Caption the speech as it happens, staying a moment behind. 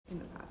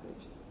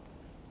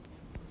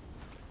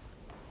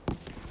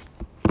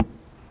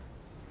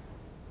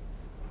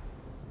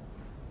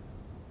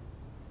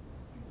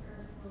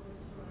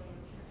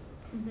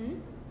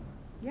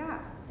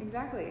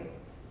Exactly.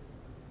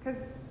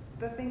 Because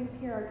the things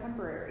here are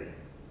temporary,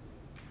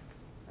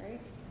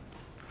 right?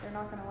 They're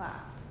not going to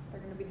last.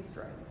 They're going to be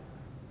destroyed.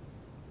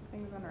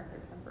 Things on earth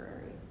are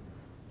temporary.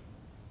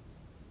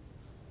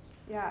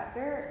 Yeah,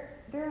 there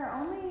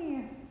are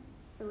only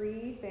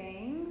 3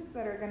 things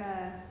that are going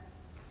to,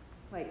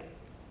 like,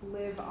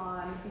 live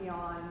on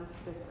beyond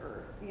this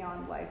earth,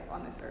 beyond life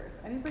on this earth.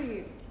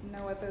 Anybody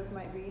know what those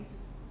might be?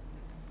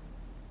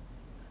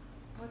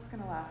 What's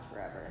going to last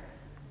forever?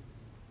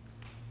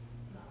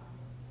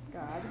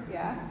 God.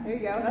 Yeah, there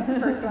you go. That's the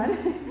first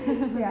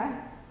one.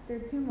 Yeah, there are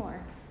 2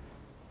 more.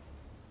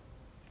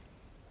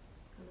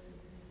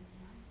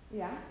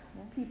 Yeah,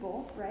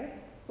 people, right?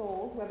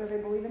 Souls, whether they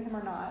believe in him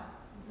or not,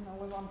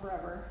 live on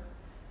forever.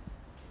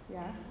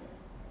 Yeah.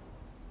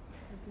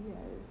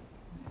 Ideas.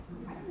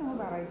 I don't know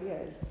about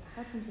ideas.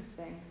 That's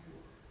interesting.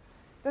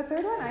 The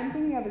third one I'm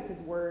thinking of is his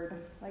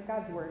word. Like,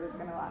 God's word is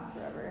going to last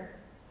forever.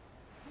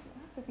 I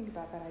have to think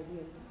about that idea.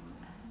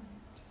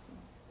 Interesting.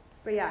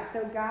 But yeah,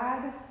 so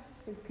God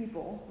is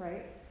people,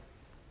 right?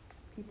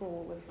 People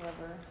will live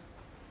forever.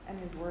 And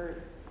his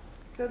word.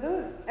 So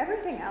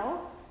everything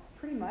else,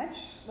 pretty much,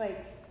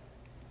 like,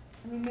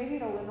 I mean, maybe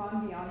it'll live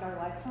on beyond our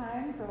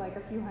lifetime for like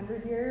a few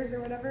hundred years or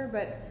whatever,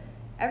 but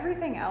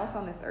everything else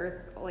on this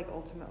earth, like,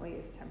 ultimately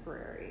is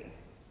temporary.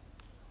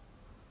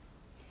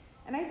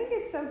 And I think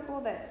it's so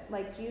cool that,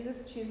 like, Jesus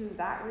chooses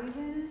that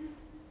reason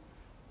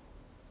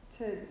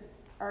to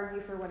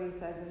argue for what he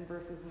says in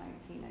verses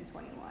 19 and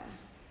 21.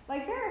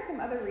 Like, there are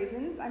some other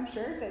reasons, I'm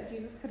sure, that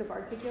Jesus could have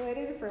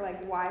articulated for,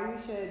 like, why we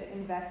should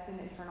invest in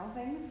eternal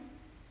things.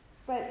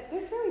 But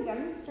this really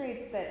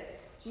demonstrates that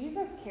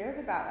Jesus cares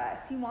about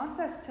us. He wants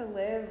us to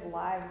live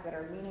lives that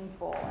are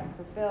meaningful and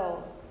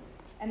fulfilled,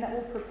 and that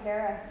will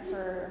prepare us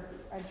for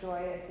a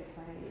joyous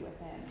eternity with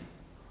him.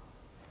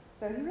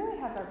 So he really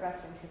has our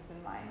best interest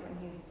in mind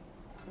when he's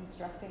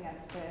instructing us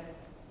to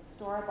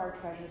store up our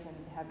treasures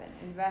in heaven,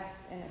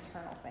 invest in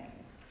eternal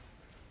things.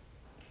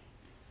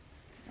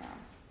 Yeah.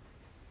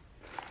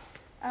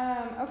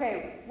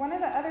 Okay, one of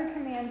the other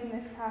commands in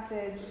this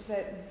passage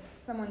that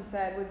someone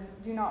said was,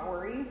 do not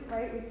worry,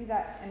 right? We see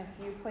that in a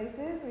few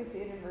places. We see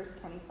it in verse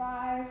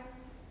 25.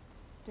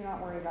 Do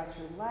not worry about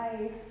your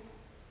life.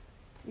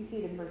 We see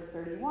it in verse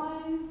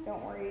 31.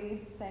 Don't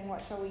worry, saying,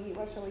 what shall we eat,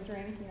 what shall we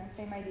drink?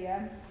 Same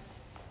idea.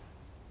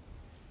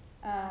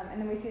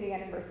 And then we see it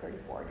again in verse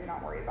 34. Do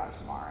not worry about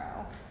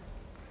tomorrow.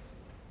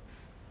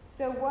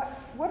 So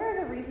what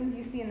are the reasons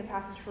you see in the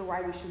passage for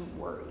why we shouldn't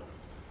worry?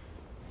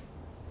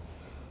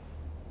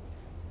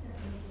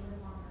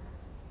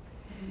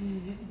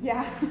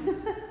 Yeah.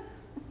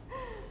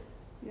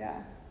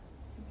 Yeah,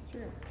 it's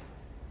true.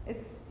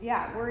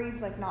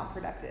 Worry's like not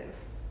productive.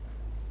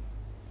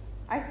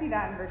 I see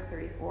that in verse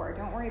 34.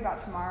 Don't worry about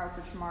tomorrow,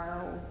 for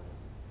tomorrow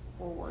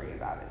will worry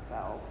about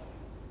itself.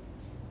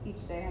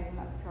 Each day has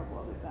enough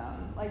trouble of its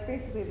own. Like,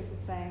 basically this is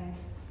saying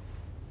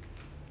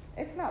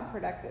it's not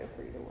productive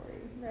for you to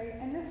worry, right?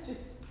 And this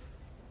just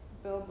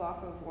builds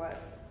off of what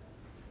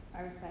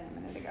I was saying a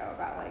minute ago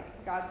about,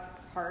 like, God's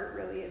heart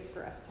really is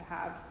for us to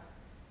have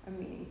a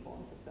meaningful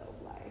and fulfilled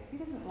life. He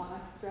doesn't want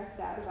us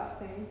stressed out about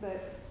things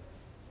that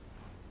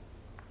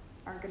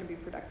aren't going to be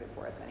productive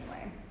for us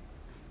anyway.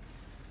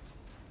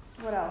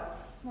 What else?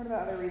 What are the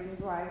other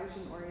reasons why we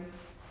shouldn't worry?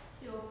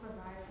 He will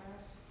provide for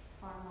us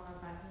far more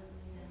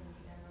abundantly than we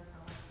could ever for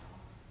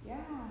ourselves.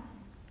 Yeah.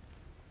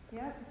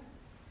 Yep.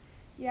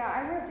 Yeah,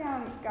 I wrote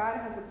down God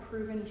has a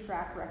proven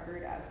track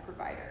record as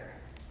provider.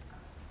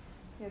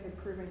 He has a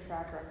proven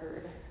track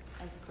record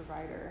as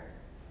provider.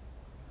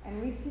 And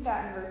we see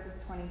that in verses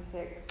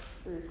 26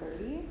 through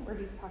 30, where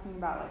he's talking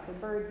about, like, the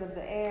birds of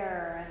the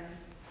air and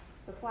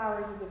the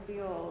flowers of the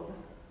field.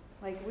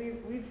 Like,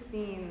 we've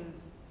seen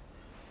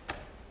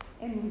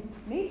in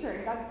nature,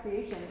 in God's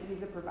creation,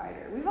 he's a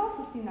provider. We've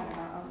also seen that in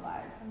our own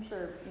lives. I'm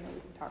sure, we can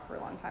talk for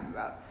a long time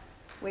about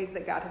ways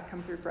that God has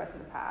come through for us in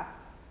the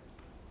past.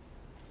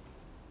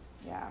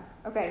 Yeah.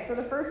 Okay, so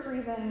the first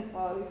reason,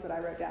 well, at least what I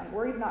wrote down,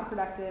 worry's not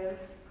productive.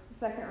 The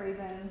second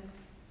reason,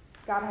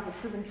 God has a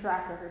proven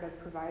track record as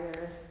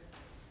provider.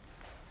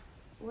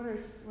 What are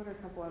a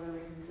couple other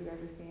reasons you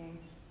guys are seeing?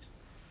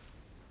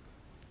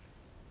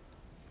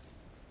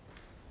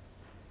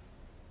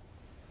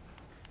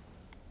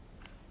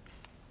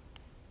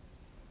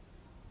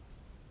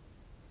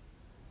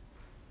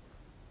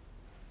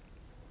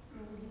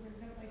 When he brings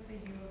up, like, the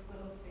you of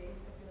little faith, I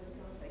feel like it's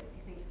almost like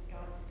you think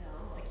God's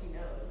dumb. Like, he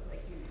knows.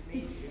 Like, he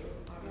made you.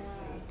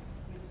 Obviously,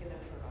 he's going to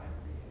provide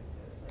for you. So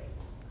it's like,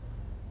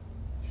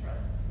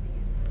 trust me.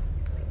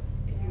 Like,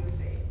 if you have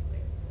faith,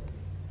 like,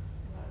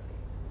 without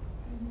faith.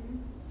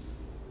 Mm-hmm.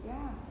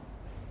 Yeah.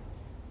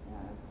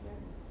 Yeah, that's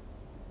good.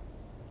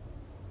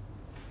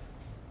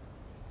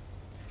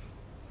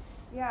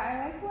 Yeah,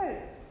 I like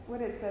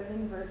what it says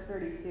in verse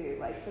 32.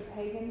 Like, the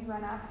pagans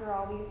run after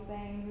all these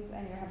things,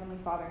 and your heavenly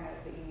Father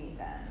knows that you need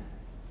them.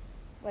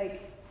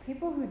 Like,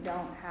 people who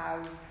don't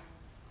have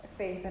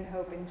faith and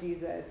hope in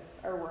Jesus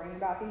are worrying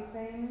about these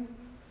things,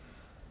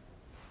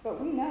 but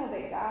we know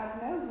that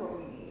God knows what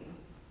we need.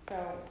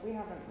 So we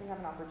have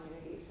an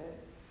opportunity to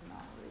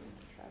not worry and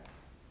to trust.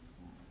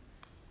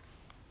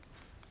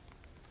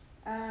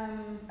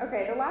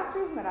 Okay, the last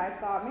reason that I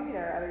saw, maybe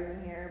there are others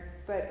in here,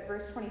 but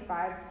verse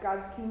 25,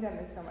 God's kingdom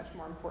is so much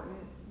more important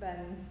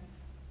than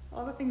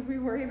all the things we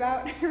worry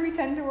about, or we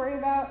tend to worry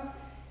about.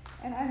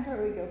 And I'm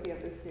totally guilty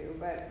of this too,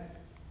 but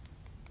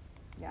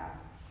yeah.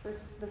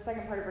 The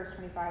second part of verse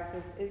 25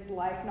 says, is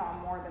life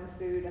not more than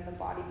food and the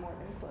body more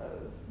than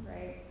clothes,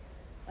 right?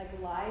 Like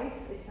life,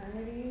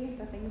 eternity,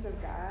 the things of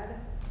God,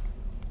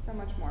 so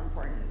much more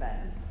important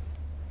than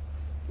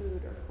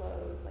food or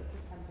clothes, like the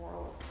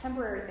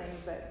temporary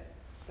things that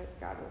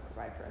God will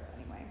provide for us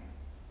anyway.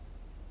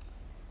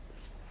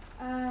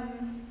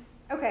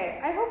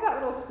 Okay, I hope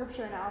that little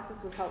scripture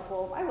analysis was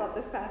helpful. I love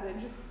this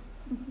passage.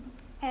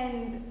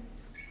 And,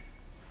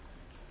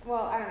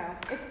 well, I don't know.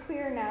 It's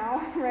clear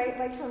now, right,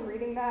 like from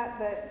reading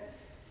that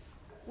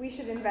we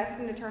should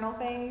invest in eternal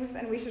things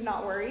and we should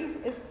not worry.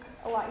 It's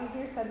a lot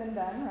easier said than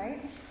done,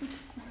 right?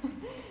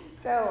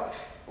 So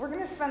we're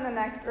going to spend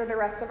the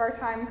rest of our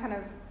time kind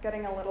of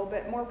getting a little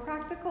bit more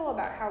practical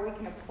about how we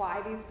can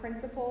apply these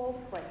principles,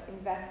 like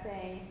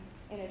investing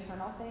in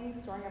eternal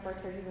things, storing up our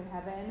treasures in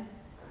heaven,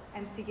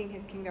 and seeking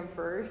his kingdom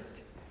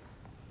first.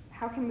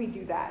 How can we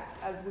do that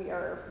as we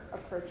are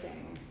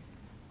approaching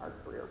our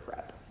career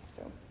prep?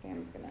 So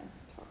Sam's going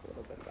to talk a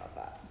little bit about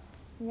that.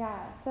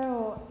 Yeah,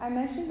 so I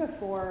mentioned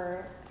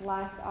before,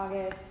 last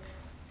August,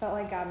 felt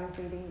like God was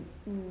leading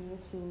me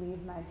to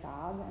leave my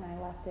job, and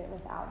I left it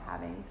without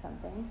having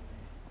something.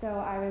 So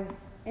I was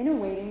in a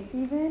waiting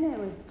season. It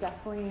was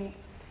definitely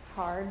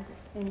hard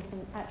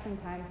at some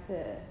times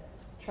to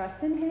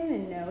trust in him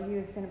and know he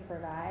was going to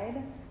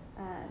provide,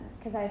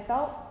 because I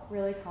felt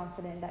really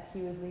confident that he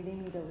was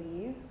leading me to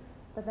leave,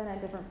 but then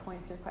at different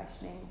points you're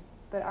questioning,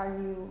 but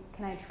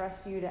can I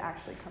trust you to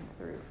actually come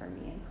through for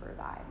me and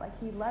provide? Like,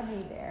 he led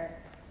me there.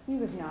 He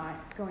was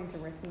not going to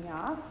rip me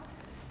off.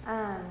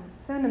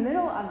 So in the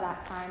middle of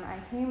that time, I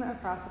came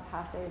across a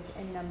passage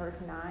in Numbers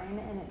 9,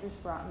 and it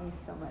just brought me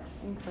so much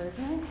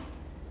encouragement.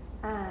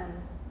 And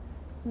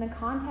the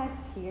context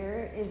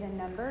here is in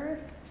Numbers.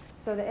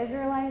 So the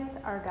Israelites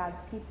are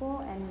God's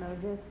people, and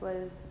Moses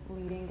was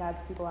leading God's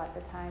people at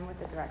the time with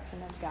the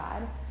direction of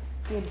God.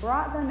 He had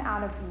brought them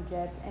out of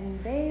Egypt,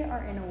 and they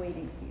are in a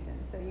waiting season.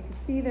 So you can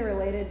see they're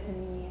related to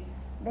me.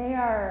 They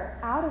are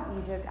out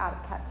of Egypt, out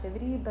of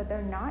captivity, but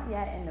they're not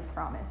yet in the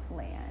promised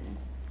land.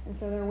 And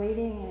so they're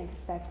waiting and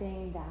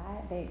expecting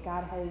that.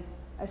 God has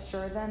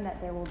assured them that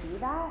there will be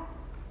that,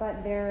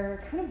 but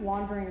they're kind of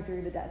wandering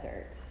through the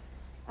desert.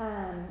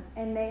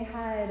 And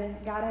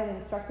God had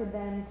instructed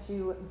them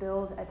to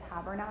build a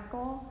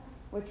tabernacle,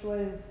 which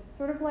was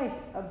sort of like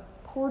a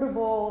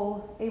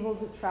portable, able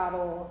to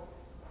travel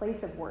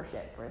place of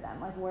worship for them,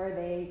 like where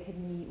they could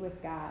meet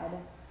with God.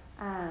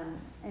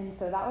 And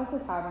so that was the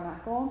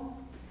tabernacle.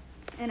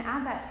 And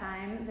at that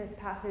time, this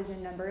passage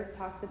in Numbers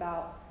talks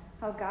about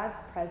how God's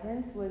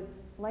presence was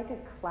like a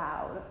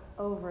cloud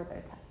over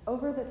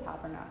the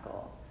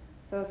tabernacle.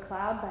 So a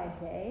cloud by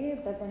day,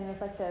 but then it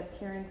was like the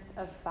appearance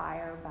of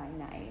fire by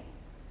night.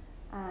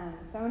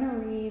 So I'm going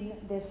to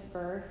read this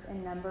verse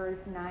in Numbers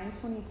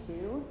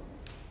 9:22.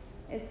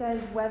 It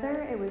says,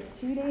 whether it was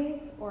 2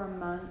 days or a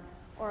month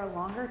or a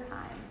longer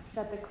time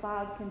that the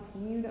cloud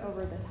continued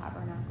over the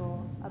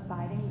tabernacle,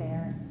 abiding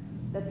there,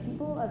 the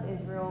people of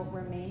Israel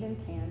remained in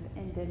camp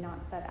and did not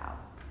set out.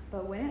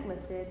 But when it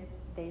lifted,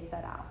 they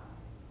set out.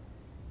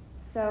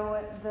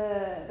 So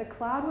the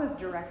cloud was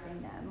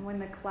directing them. When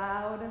the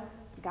cloud,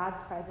 God's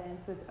presence,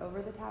 was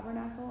over the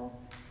tabernacle,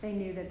 they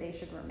knew that they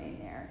should remain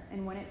there.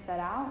 And when it set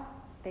out,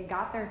 they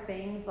got their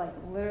things, like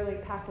literally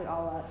packed it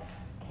all up,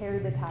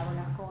 carried the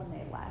tabernacle, and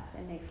they left,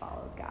 and they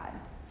followed God.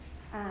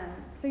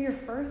 So your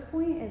first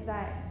point is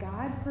that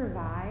God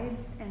provides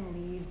and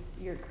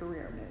leads your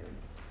career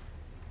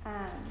moves.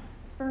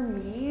 For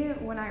me,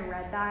 when I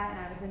read that and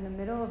I was in the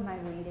middle of my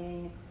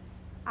waiting,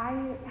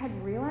 I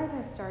had realized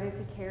I started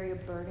to carry a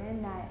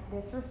burden, that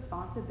this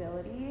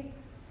responsibility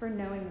for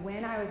knowing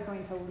when I was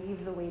going to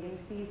leave the waiting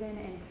season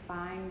and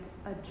find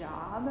a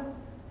job,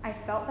 I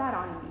felt that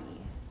on me.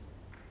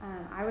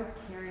 I was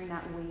carrying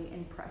that weight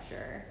and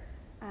pressure.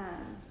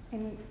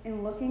 And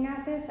in looking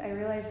at this, I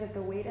realized that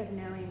the weight of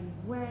knowing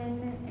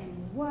when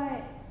and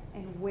what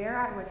and where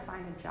I would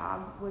find a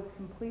job was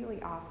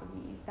completely off of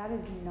me. That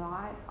is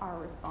not our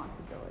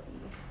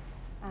responsibility.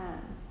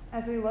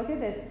 As we look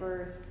at this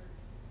verse,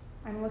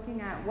 I'm looking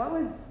at what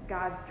was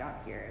God's job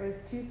here. It was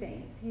two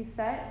things. He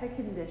set the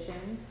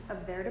conditions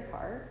of their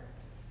depart,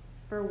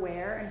 for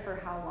where and for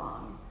how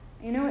long.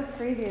 You know what's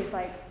crazy is,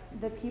 like,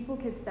 the people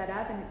could set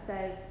up, and it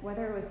says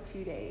whether it was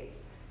 2 days.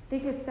 They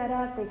could set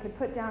up, they could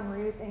put down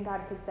roots, and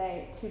God could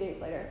say 2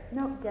 days later,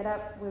 no, get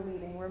up, we're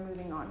leaving, we're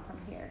moving on from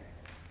here.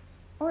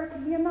 Or it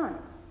could be a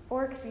month,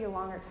 or it could be a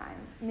longer time.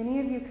 Many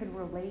of you could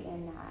relate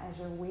in that as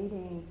you're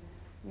waiting.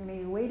 You're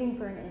maybe waiting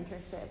for an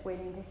internship,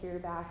 waiting to hear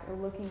back, or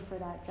looking for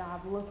that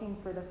job, looking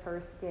for the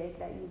first gig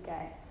that you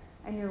get.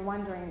 And you're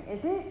wondering, is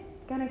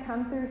it going to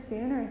come through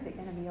soon, or is it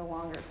going to be a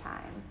longer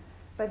time?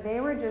 But they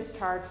were just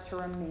charged to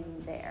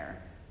remain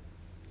there.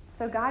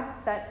 So God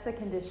sets the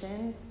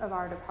conditions of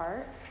our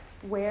depart,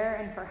 where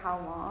and for how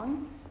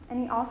long,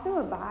 and he also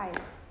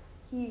abides.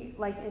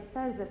 it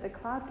says that the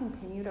cloud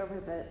continued over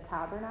the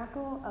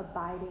tabernacle,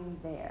 abiding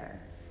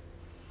there.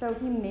 So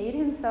he made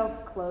himself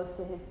close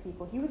to his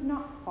people. He was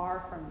not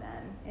far from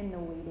them in the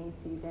waiting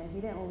season.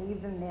 He didn't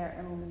leave them there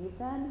and leave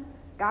them.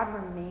 God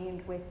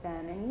remained with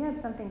them, and he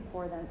had something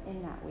for them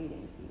in that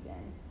waiting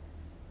season.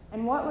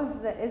 And what was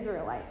the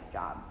Israelites'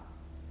 job?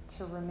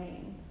 To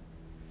remain.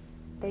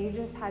 They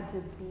just had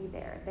to be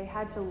there. They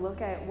had to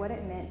look at what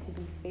it meant to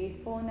be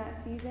faithful in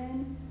that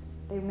season.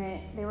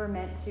 They were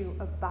meant to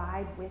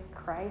abide with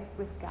Christ,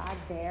 with God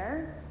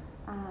there,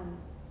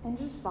 and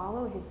just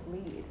follow his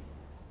lead.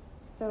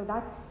 So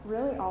that's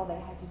really all they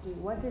had to do.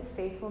 What did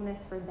faithfulness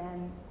for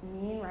them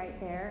mean right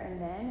there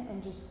and then?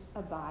 And just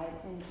abide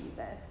in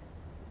Jesus.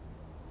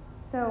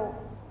 So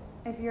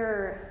if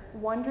you're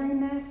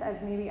wondering this, as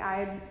maybe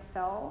I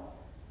felt,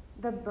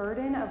 the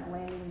burden of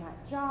landing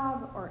that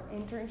job or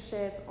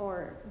internship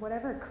or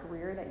whatever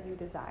career that you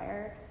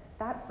desire,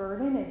 that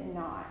burden is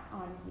not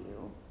on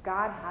you.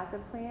 God has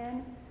a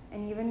plan,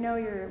 and even though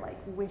you're like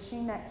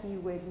wishing that he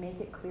would make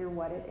it clear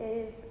what it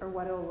is or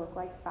what it will look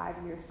like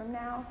 5 years from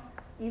now,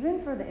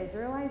 even for the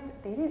Israelites,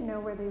 they didn't know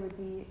where they would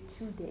be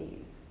 2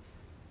 days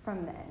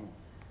from then.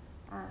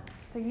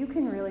 So you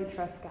can really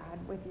trust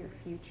God with your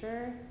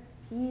future.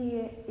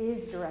 He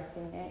is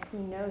directing it. He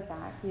knows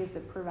that. He is the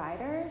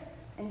provider,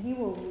 and he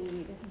will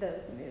lead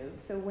those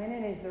moves. So when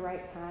it is the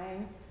right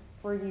time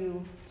for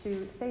you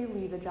to, say,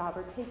 leave a job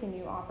or take a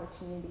new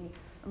opportunity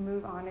or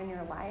move on in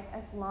your life,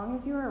 as long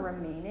as you are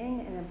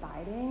remaining and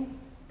abiding,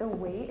 the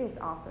weight is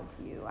off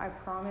of you. I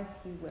promise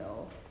he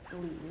will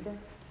lead.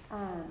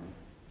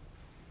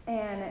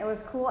 And it was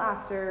cool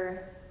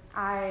after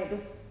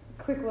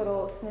quick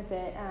little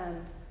snippet,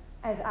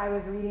 as I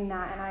was reading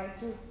that, and I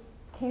just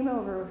came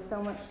over with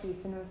so much peace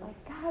and was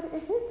like, God,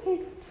 if it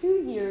takes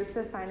 2 years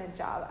to find a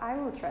job, I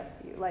will trust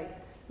you. Like,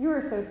 you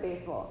are so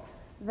faithful.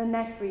 The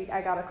next week,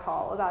 I got a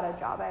call about a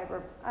job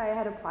I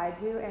had applied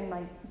to, and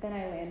then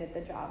I landed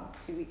the job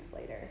 2 weeks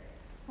later.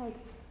 Like,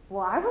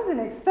 well, I wasn't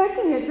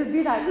expecting it to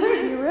be that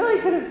quick. You really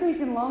could have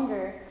taken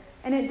longer.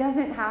 And it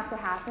doesn't have to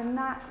happen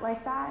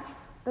like that,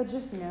 but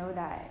just know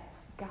that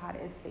God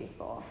is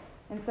faithful.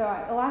 And so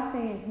the last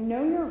thing is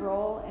know your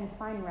role and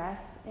find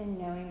rest in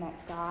knowing that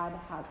God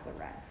has the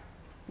rest.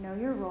 Know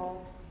your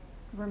role,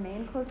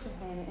 remain close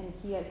to him, and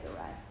he has the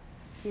rest.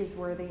 He is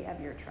worthy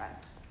of your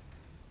trust.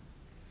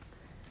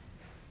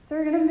 So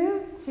we're going to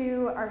move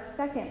to our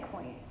second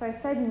point. So I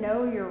said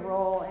know your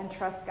role and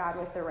trust God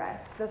with the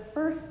rest. The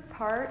first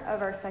part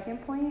of our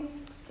second point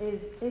is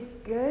it's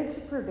good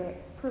to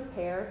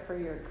prepare for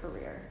your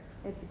career.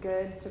 It's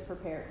good to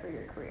prepare for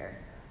your career.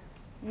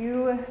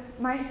 You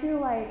might feel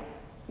like,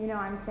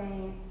 I'm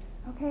saying,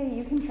 okay,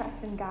 you can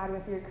trust in God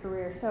with your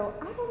career, so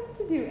I don't have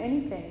to do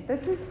anything.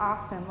 This is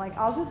awesome.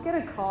 I'll just get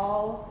a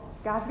call.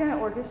 God's going to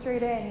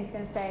orchestrate it, and he's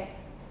going to say,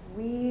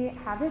 we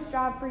have this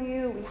job for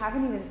you. We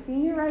haven't even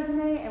seen your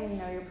resume, and we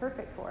know you're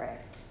perfect for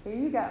it. Here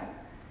you go.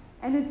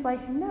 And it's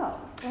no.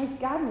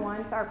 God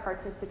wants our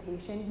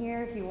participation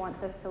here. He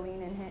wants us to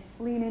lean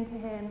into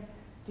him,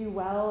 do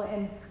well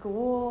in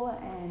school,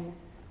 and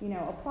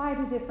apply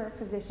to different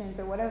positions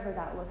or whatever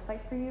that looks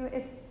like for you.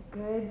 It's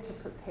good to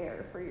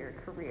prepare for your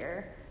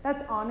career.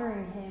 That's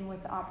honoring him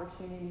with the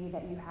opportunity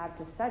that you have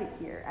to study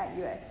here at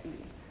USC.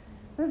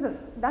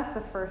 That's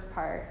the first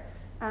part.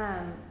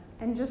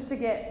 And just to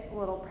get a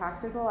little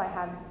practical, I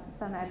have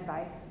some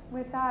advice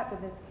with that,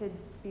 but this could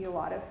be a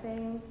lot of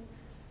things.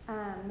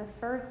 The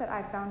first that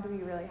I found to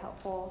be really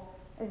helpful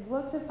is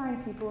look to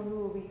find people who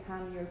will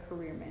become your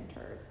career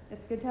mentors.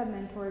 It's good to have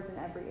mentors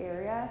in every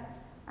area.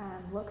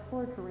 Look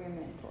for career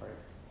mentors.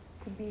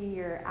 Could be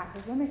your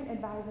academic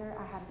advisor.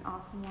 I had an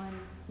awesome one.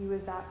 He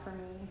was that for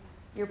me.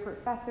 Your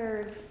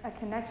professors, a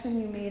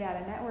connection you made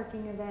at a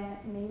networking event,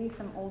 maybe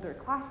some older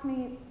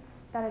classmates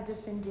that have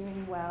just been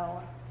doing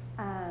well.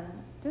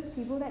 Just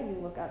people that you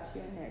look up to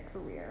in their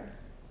career.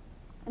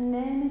 And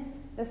then,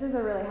 this is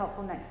a really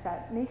helpful next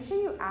step. Make sure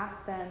you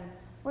ask them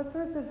what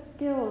sorts of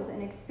skills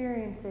and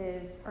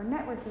experiences or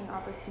networking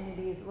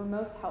opportunities were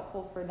most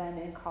helpful for them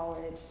in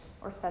college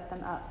or set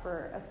them up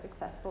for a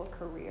successful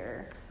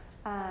career.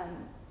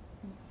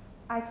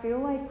 I feel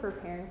like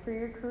preparing for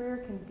your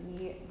career can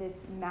be this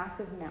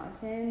massive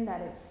mountain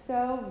that is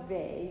so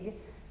vague,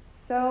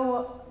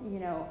 so,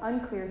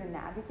 unclear to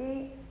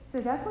navigate. So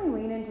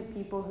definitely lean into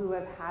people who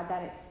have had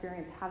that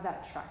experience, have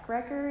that track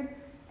record,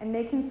 and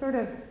they can sort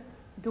of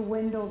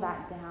dwindle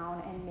that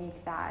down and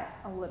make that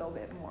a little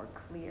bit more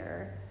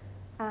clear.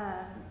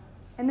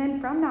 And then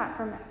from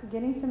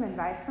getting some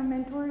advice from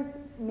mentors,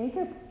 make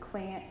a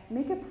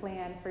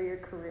plan for your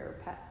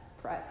career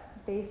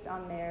prep based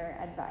on their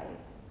advice.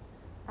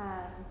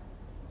 I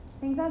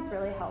think that's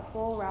really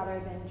helpful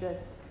rather than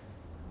just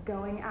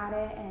going at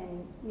it.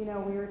 And,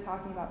 we were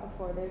talking about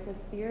before, there's a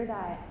fear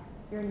that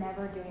you're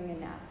never doing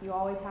enough. You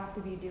always have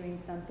to be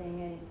doing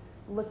something,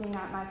 and looking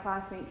at my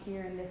classmate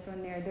here and this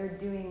one there, they're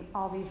doing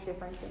all these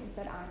different things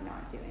that I'm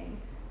not doing.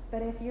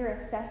 But if you're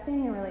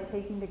assessing and really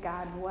taking to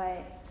God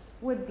what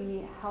would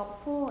be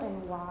helpful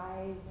and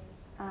wise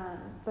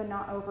but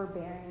not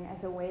overbearing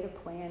as a way to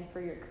plan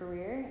for your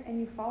career, and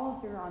you follow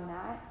through on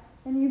that,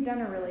 then you've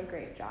done a really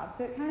great job.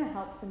 So it kind of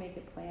helps to make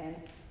a plan,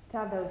 to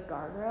have those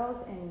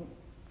guardrails, and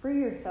free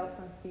yourself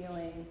from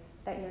feeling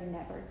that you're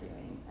never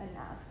doing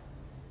enough.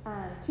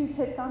 2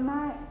 tips on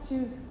that: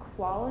 choose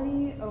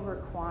quality over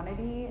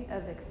quantity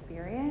of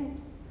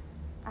experience.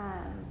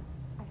 I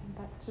think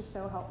that's just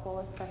so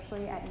helpful,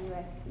 especially at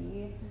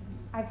USC.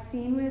 I've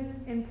seen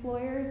with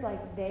employers,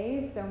 like,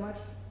 they so much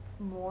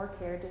more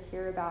care to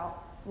hear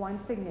about one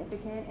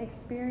significant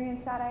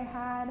experience that I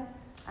had,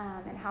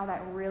 and how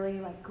that really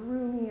like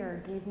grew me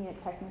or gave me a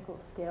technical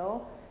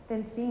skill,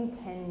 than seeing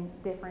 10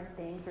 different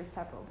things or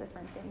several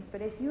different things.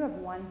 But if you have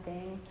one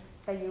thing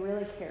that you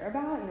really care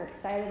about, you're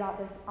excited about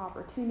this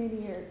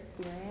opportunity or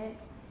experience,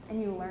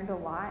 and you learned a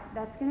lot,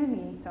 that's going to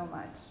mean so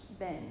much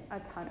than a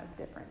ton of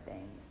different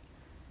things.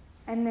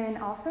 And then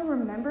also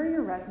remember,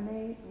 your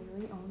resume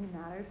really only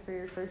matters for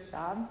your first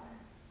job.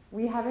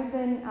 We haven't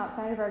been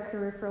outside of our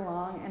career for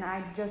long, and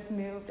I just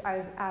moved. I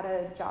was at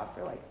a job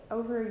for like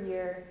over a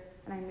year,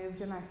 and I moved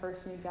to my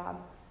first new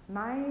job.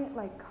 My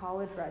like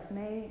college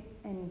resume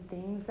and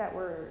things that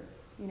were,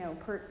 you know,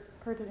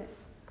 pertinent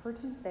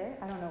there,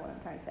 I don't know what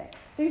I'm trying to say.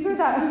 Things were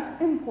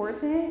that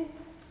important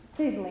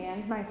to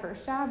land my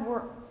first job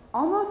were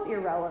almost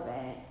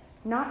irrelevant.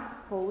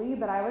 Not fully,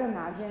 but I would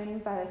imagine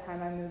by the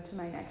time I move to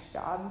my next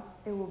job,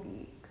 it will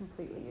be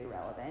completely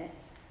irrelevant.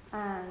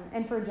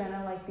 And for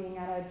Jenna, like being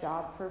at a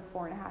job for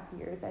 4.5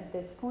 years, at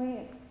this point,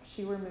 if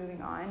she were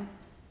moving on,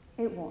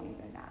 it won't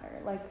even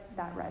matter, like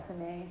that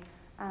resume,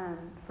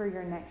 for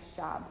your next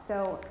job.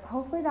 So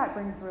hopefully that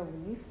brings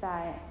relief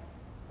that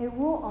it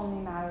will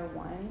only matter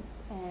once,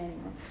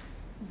 and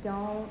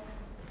don't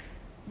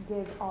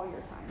give all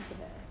your time to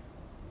this.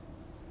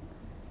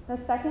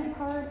 The second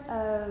part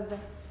of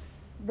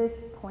this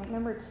point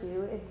number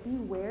 2 is be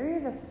wary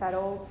of the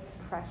subtle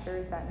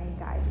pressures that may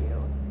guide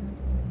you.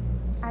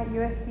 At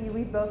USC,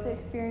 we both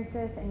experienced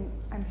this, and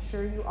I'm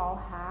sure you all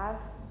have.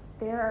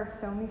 There are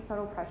so many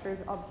subtle pressures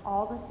of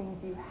all the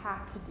things you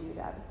have to do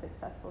to have a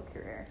successful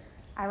career.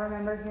 I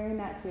remember hearing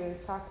that too. It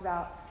was talked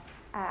about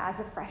as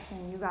a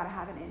freshman, you got to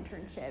have an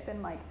internship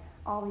and like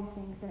all these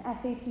things. And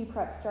SAT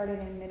prep started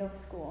in middle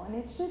school, and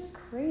it's just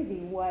crazy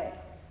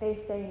what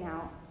they say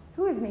now.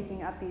 Who is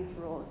making up these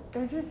rules?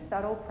 They're just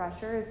subtle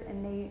pressures,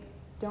 and they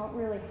don't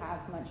really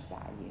have much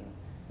value.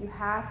 You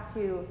have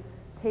to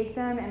take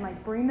them and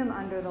like bring them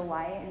under the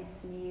light and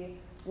see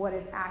what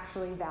is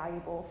actually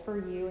valuable for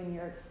you and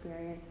your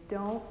experience.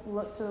 Don't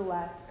look to the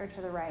left or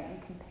to the right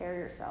and compare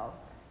yourself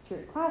to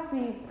your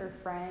classmates or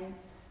friends.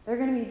 There are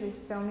going to be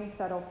just so many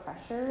subtle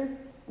pressures,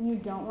 and you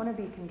don't want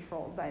to be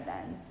controlled by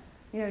them.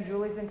 You know,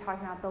 Julie's been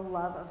talking about the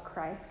love of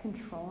Christ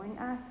controlling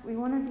us. We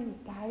want to be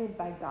guided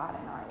by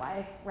God in our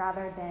life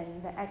rather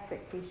than the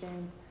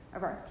expectations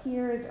of our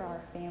peers or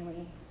our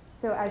family.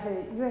 So as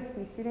a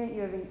USC student,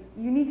 you have a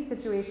unique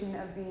situation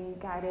of being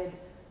guided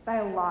by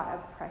a lot of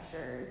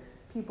pressures.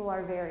 People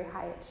are very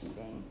high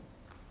achieving.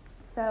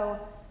 So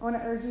I want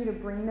to urge you to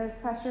bring those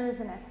pressures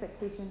and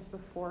expectations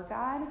before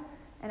God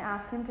and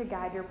ask Him to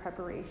guide your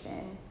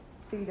preparation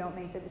so you don't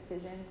make the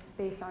decisions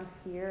based on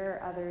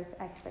fear or others'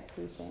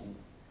 expectations.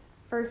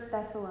 1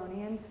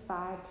 Thessalonians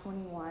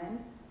 5:21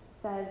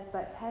 says,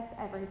 "But test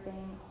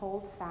everything,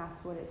 hold fast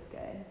what is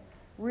good."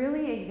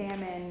 Really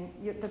examine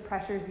the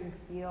pressures you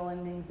feel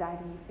and the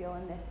anxiety you feel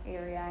in this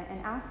area,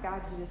 and ask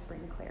God to just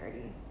bring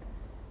clarity.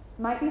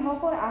 It might be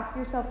helpful to ask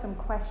yourself some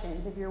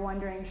questions if you're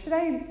wondering, should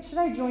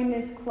I join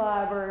this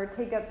club or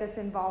take up this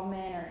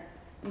involvement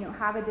or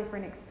have a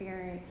different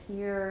experience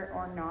here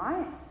or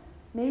not?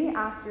 Maybe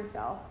ask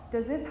yourself,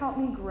 does this help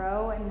me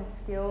grow in the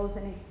skills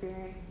and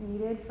experience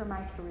needed for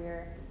my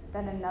career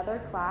that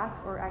another class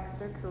or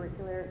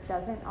extracurricular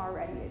doesn't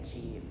already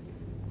achieve?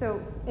 So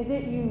is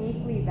it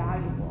uniquely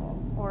valuable,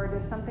 or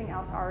does something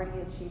else already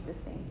achieve the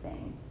same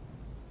thing?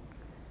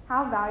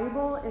 How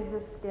valuable is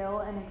the skill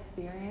and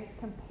experience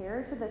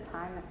compared to the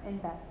time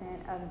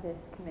investment of this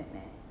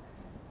commitment?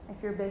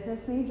 If you're a business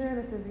major,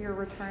 this is your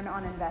return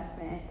on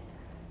investment.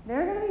 There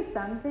are going to be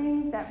some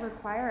things that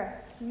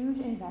require a huge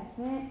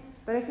investment,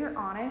 but if you're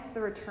honest,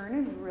 the return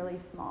is really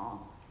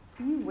small.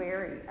 Be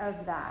wary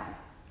of that.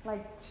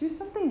 Like, choose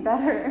something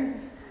better.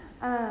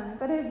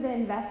 But if the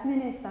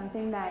investment is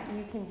something that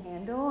you can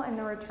handle and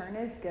the return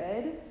is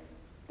good,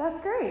 that's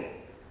great.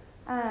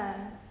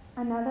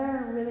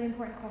 Another really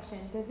important question,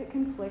 does it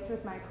conflict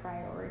with my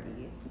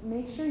priorities?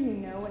 Make sure you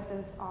know what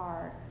those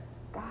are.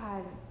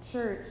 God,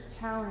 church,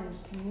 challenge,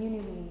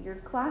 community, your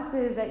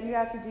classes that you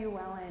have to do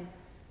well in.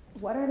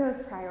 What are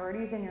those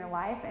priorities in your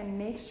life? And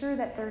make sure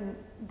that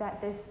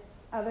this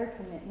other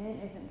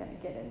commitment isn't going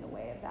to get in the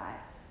way of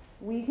that.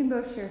 We can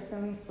both share so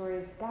many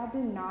stories. God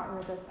did not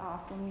rip us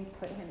off when we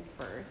put Him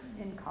first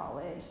in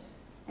college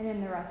and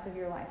in the rest of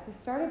your life. So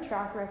start a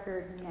track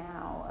record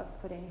now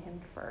of putting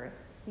Him first.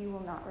 He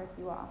will not rip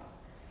you off.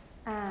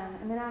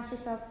 And then ask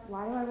yourself,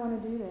 why do I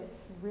want to do this?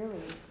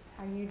 Really?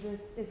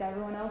 Is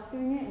everyone else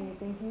doing it and you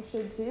think you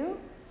should too?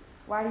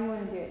 Why do you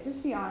want to do it?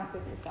 Just be honest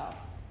with yourself.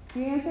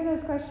 You answer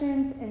those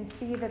questions and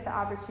see that the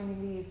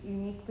opportunity is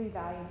uniquely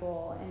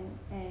valuable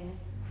and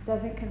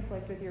doesn't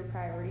conflict with your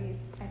priorities,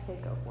 I say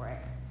go for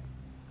it.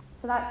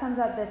 So that sums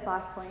up this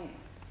last point.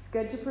 It's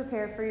good to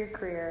prepare for your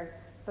career,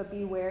 but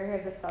be wary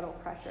of the subtle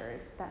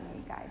pressures that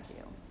may guide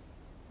you.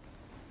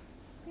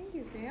 Thank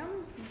you,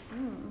 Sam.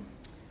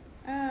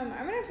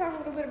 I'm going to talk a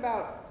little bit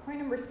about point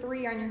number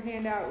 3 on your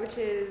handout, which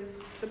is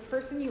the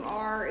person you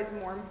are is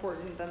more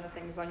important than the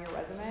things on your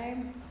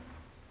resume.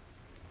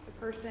 The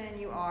person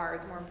you are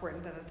is more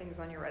important than the things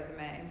on your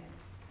resume.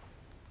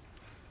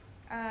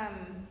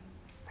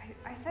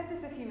 I said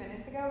this a few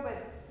minutes ago,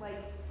 but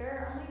like there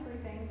are only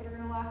 3 things that are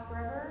going to last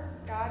forever: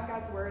 God,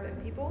 God's word,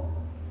 and people.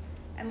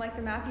 And like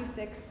the Matthew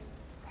 6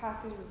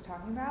 passage was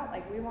talking about,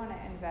 like we want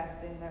to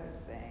invest in those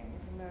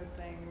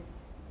things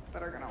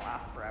that are going to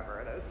last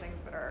forever, those things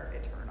that are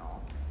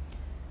eternal.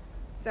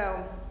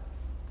 So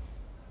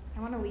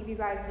I want to leave you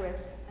guys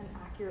with an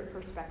accurate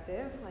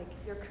perspective. Like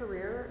your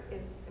career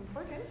is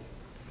important.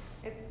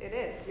 It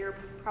is. You're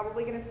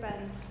probably going to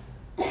spend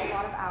a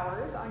lot of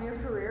hours on your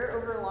career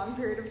over a long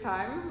period of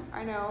time.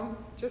 I know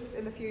just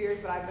in the few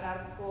years that I've been out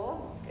of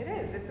school, it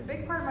is. It's a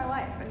big part of my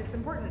life, and it's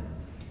important.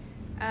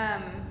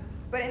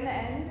 But in the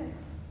end,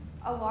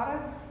 a lot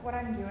of what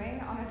I'm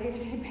doing on a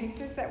day-to-day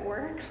basis at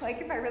work,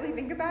 like if I really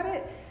think about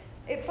it,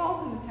 it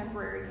falls in the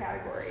temporary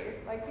category.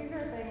 Like these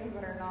are things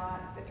that are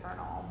not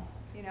eternal,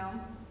 you know?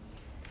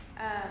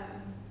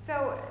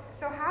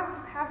 So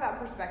have that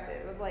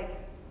perspective of like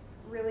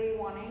really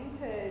wanting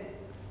to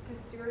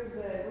steward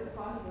the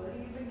responsibility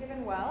you've been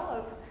given well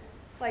of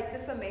like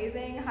this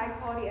amazing high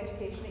quality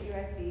education at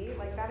USC.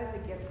 Like that is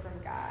a gift from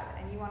God,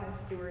 and you want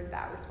to steward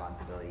that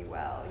responsibility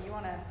well. You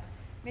want to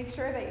make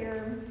sure that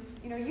you're,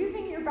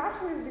 using your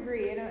bachelor's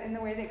degree in the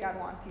way that God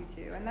wants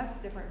you to, and that's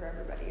different for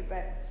everybody.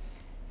 But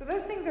so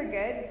those things are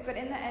good, but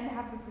in the end,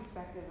 have the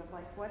perspective of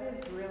like what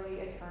is really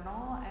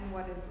eternal and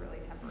what is really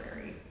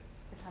temporary,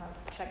 to kind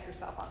of check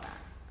yourself on that.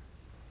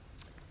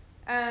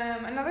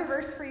 Another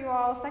verse for you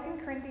all,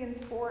 2 Corinthians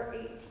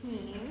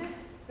 4:18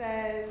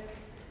 says,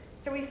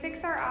 "So we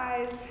fix our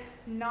eyes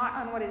not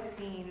on what is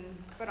seen,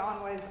 but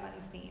on what is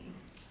unseen.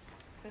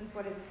 Since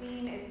what is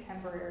seen is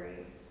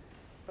temporary,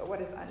 but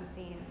what is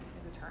unseen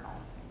is eternal."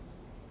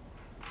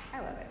 I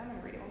love it. I'm going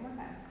to read it one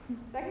more time.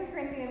 2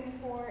 Corinthians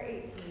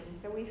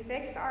 4:18. "So we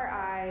fix our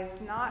eyes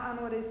not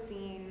on what is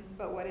seen,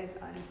 but what is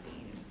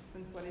unseen.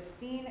 Since what is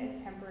seen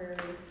is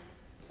temporary,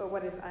 but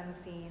what is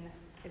unseen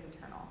is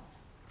eternal."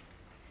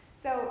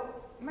 So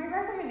my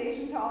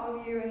recommendation to all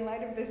of you in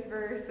light of this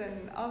verse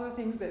and all the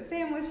things that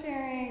Sam was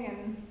sharing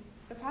and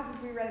the passage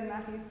we read in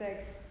Matthew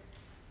 6,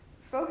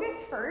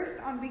 focus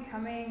first on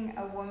becoming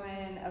a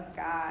woman of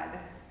God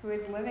who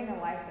is living a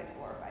life that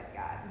glorifies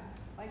God.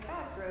 Like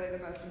that's really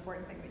the most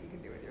important thing that you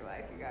can do with your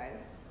life, you guys.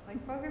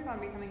 Like focus on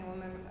becoming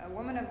a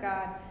woman of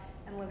God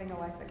and living a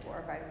life that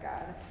glorifies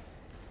God.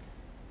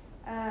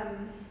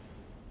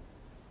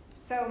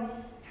 So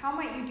how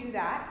might you do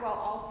that? Well,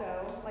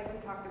 also, like we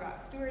talked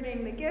about,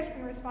 stewarding the gifts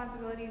and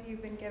responsibilities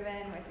you've been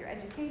given with your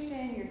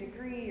education, your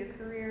degree, your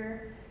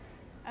career.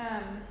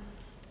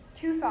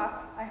 2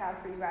 thoughts I have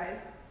for you guys.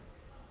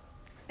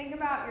 Think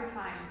about your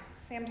time.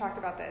 Sam talked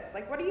about this.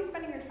 Like, what are you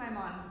spending your time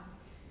on?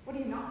 What are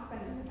you not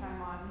spending your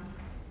time on?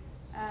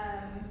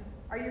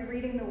 Are you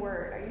reading the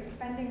Word? Are you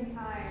spending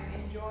time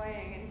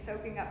enjoying and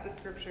soaking up the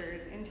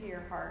Scriptures into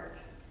your heart?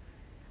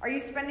 Are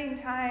you spending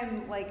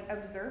time, like,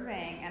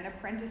 observing and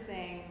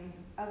apprenticing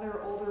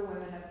other older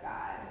women of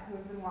God who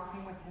have been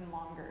walking with Him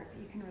longer, that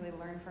you can really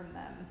learn from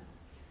them?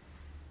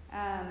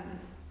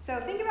 So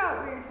think about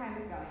where your time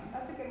is going.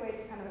 That's a good way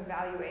to kind of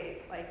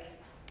evaluate, like,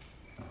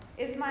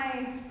 is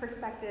my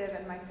perspective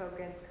and my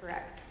focus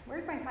correct?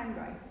 Where's my time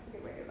going? That's a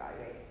good way to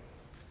evaluate.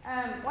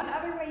 One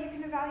other way you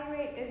can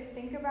evaluate is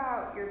think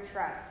about your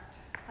trust.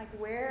 Like,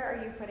 where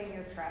are you putting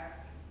your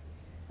trust?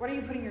 What are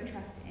you putting your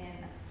trust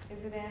in?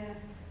 Is it in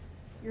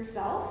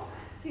yourself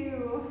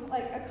to,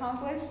 like,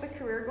 accomplish the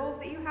career goals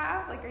that you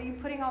have? Like, are you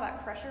putting all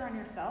that pressure on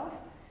yourself?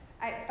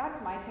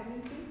 That's my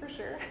tendency, for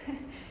sure.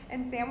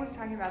 And Sam was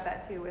talking about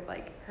that, too, with,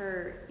 like,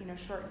 her,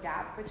 short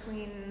gap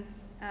between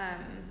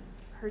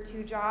her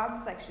 2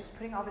 jobs. Like, she's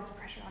putting all this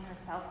pressure on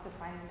herself to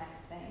find the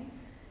next thing.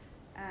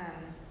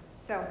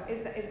 So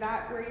is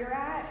that where you're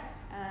at?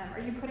 Are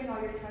you putting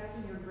all your trust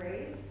in your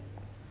grades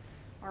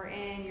or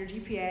in your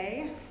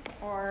GPA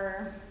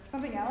or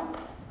something else?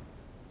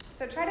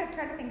 So try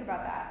to think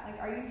about that. Like,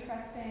 are you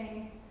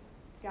trusting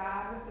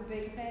God with the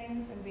big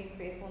things and being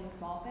faithful in the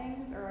small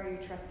things, or are you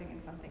trusting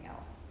in something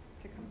else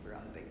to come through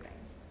on the big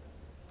things?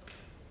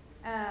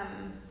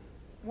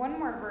 One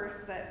more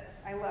verse that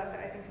I love that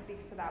I think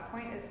speaks to that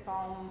point is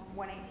Psalm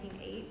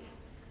 118:8.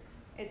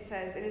 It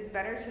says, "It is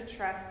better to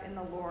trust in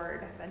the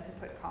Lord than to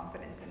put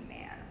confidence in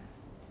man.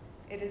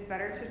 It is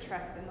better to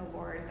trust in the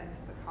Lord than to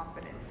put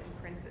confidence in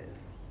princes."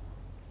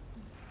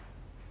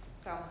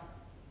 So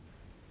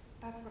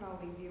that's what I'll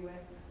leave you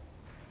with.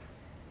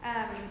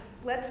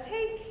 Let's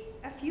take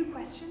a few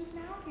questions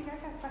now. If you guys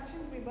have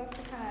questions, we'd love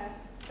to kind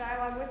of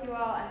dialogue with you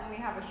all, and then we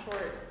have a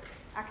short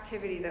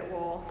activity that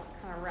we'll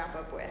kind of wrap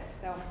up with.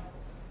 So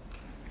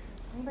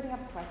Anybody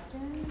have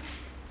questions?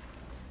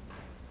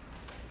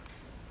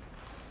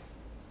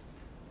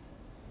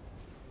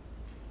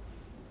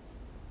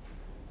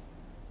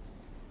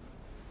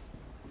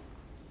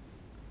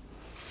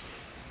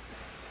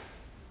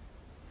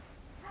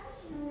 How did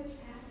you know which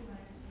path you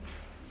wanted to take?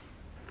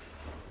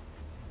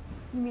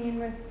 You mean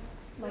with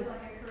Like a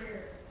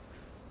career,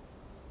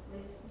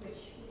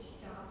 which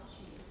job to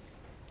choose?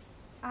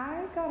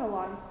 I got a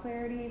lot of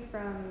clarity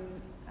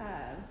from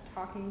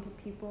talking to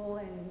people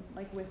and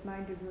like with my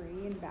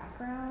degree and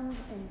background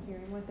and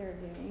hearing what they're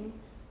doing.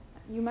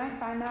 You might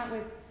find that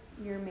with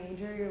your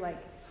major, you're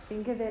like,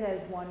 think of it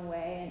as one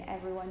way and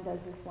everyone does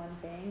this one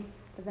thing.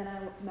 But then I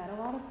met a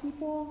lot of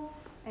people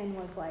and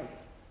was like,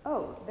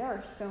 oh, there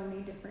are so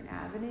many different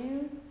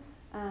avenues.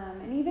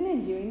 And even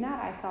in doing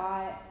that, I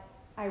thought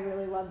I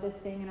really love this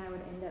thing and I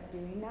would end up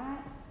doing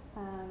that.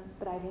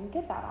 But I didn't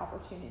get that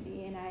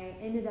opportunity, and I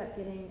ended up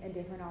getting a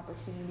different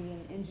opportunity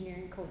in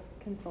engineering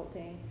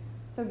consulting.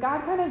 So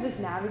God kind of just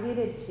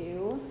navigated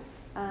too.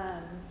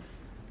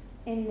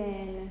 And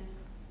then,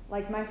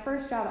 like, my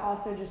first job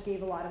also just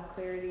gave a lot of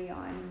clarity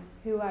on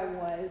who I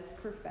was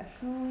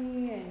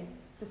professionally and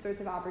the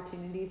sorts of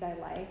opportunities I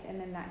liked, and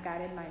then that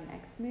guided my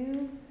next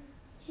move.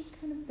 It's just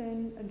kind of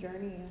been a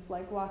journey of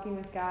like walking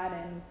with God,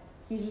 and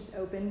He's just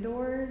opened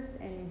doors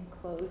and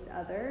closed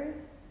others.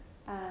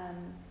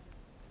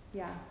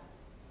 Yeah.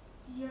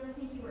 Did you ever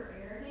think you were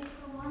arrogant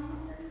for wanting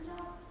a certain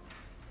job?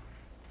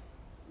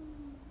 I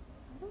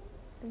don't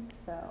think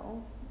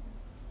so.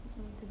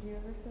 Did you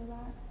ever feel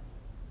that?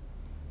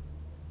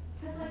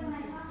 Because like when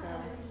I talk to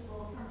other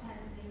people,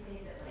 sometimes they say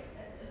that like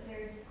that's a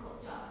very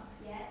difficult job to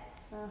get,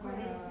 or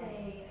they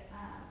say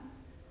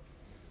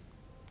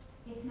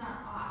it's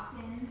not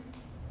often,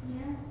 you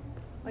know?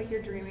 Like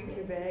you're dreaming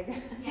too big,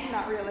 Yeah.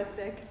 not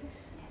realistic. Yeah.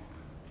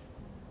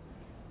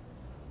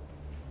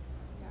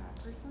 Yeah,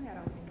 personally, I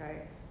don't think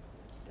I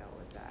dealt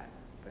with that,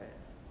 but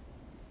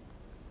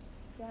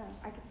Yeah.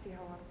 I could see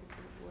how a lot of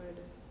people would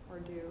or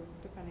do,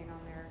 depending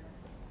on their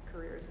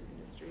careers and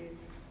industries.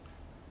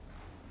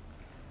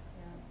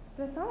 Yeah.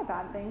 But it's not a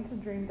bad thing to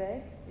dream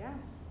big. Yeah.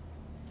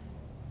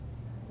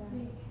 I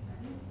think it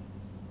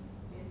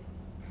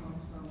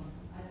comes from,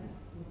 I think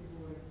when people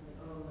were like,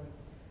 oh, like,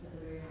 that's a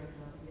very hard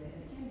job to get,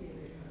 and it can be a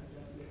very hard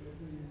job to get, but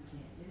when you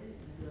can't get it,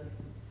 and I feel like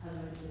how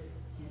much it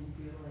can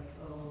feel like,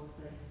 oh, it's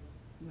like,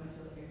 you might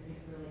feel like everything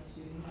for like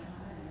shooting that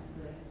high, and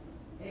it's like,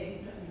 hey, if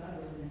you trust in God,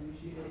 and then you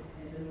shoot it, and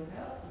it doesn't work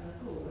out, and that's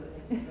cool, but it's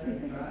like, you better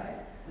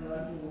try, and a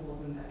lot of people will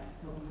hold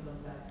themselves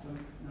back from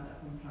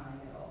trying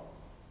at all.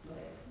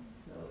 Like,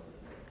 so it's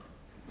just like,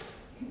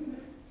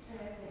 And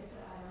I think to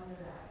add on to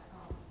that,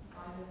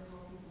 God has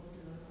called people to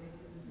those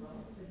spaces as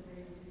well, because there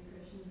need to be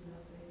Christians in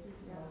those spaces.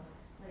 So,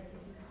 like, if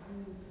He's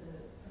calling you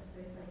to a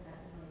space like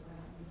that, then like, why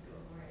not just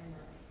go for it? And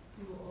like,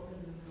 He will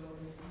open those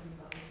doors and these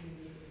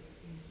opportunities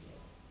in His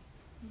will.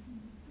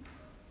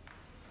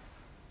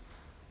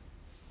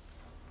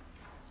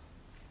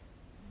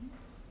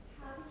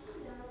 How did you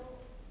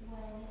know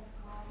when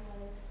God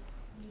was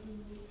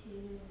leading you to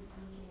leave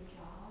your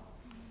job?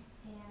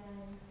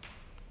 And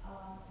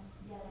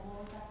what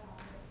was that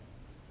process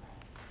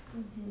like to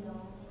know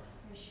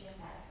for sure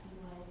that He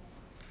was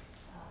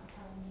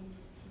telling you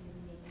to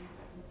maybe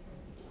look for a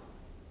new job?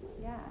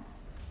 Yeah.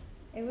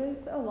 It was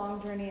a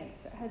long journey. It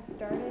had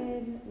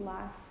started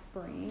last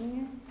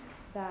spring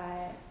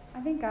that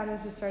I think God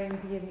was just starting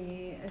to give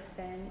me a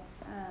sense.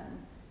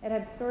 It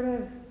had sort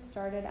of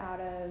started out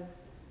of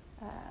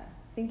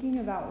thinking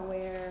about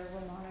where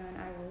Romano and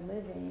I were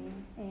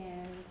living,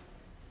 and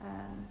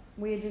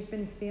we had just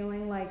been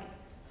feeling like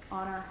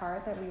on our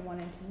heart that we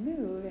wanted to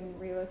move and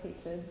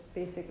relocate to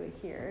basically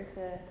here,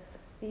 to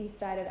the east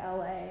side of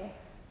LA.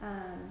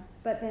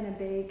 But then a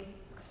big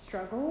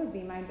struggle would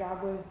be my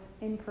job was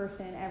in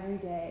person every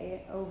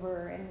day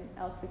over in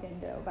El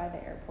Segundo by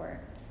the airport.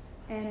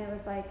 And it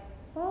was like,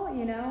 well,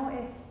 you know,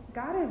 if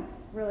God is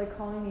really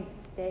calling me to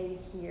stay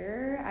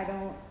here, I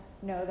don't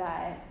know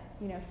that,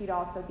 you know, He'd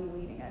also be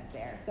leading us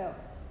there. So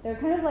they're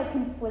kind of like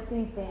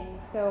conflicting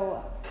things.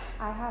 So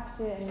I have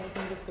to, in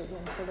making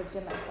decisions, sort of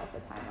give myself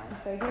a timeline.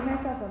 So I gave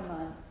myself a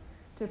month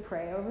to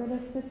pray over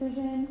this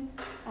decision,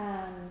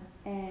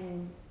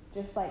 and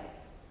just like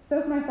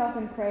soak myself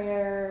in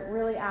prayer,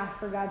 really ask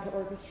for God to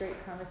orchestrate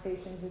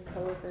conversations with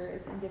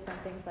coworkers and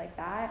different things like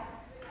that.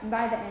 And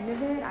by the end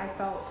of it, I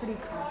felt pretty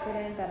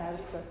confident that I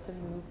was supposed to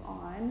move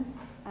on,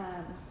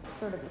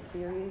 sort of a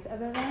series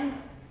of events,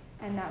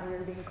 and that we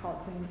were being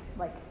called to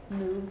like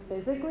move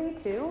physically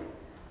too.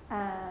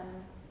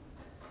 And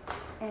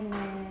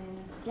then,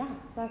 yeah,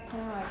 that's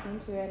kind of how I came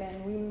to it.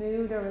 And we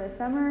moved over the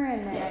summer,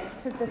 and then I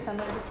took the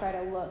summer to try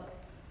to look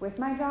with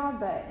my job,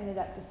 but ended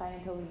up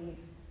deciding to leave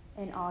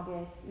in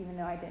August, even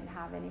though I didn't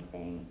have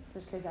anything,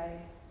 just because I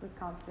was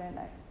confident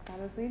that God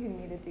was leading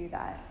me to do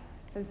that.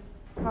 It was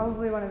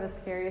probably one of the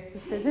scariest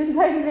decisions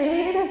I've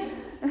made.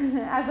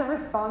 As a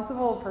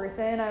responsible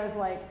person, I was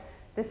like,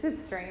 this is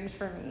strange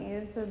for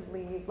me to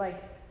leave.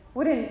 Like,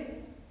 wouldn't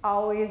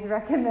always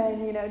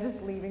recommend, you know,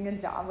 just leaving a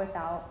job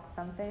without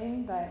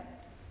something, but,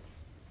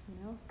 you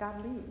know, God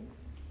leads.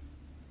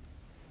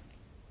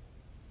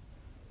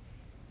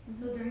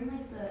 So during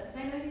like cause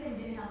I know you said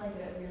you didn't have like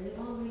a really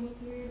long waiting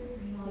period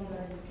because you know you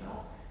got a new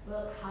job,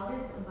 but how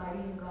does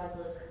abiding in God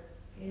look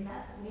in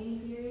that waiting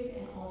period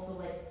and also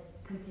like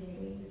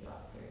continuing the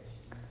job search?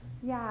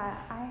 Yeah,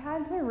 I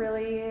had to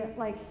really,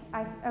 like,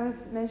 I was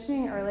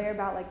mentioning earlier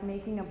about, like,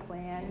 making a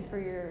plan for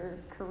your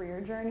career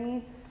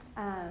journey,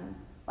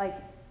 like,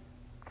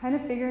 kind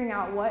of figuring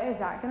out what is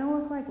that going to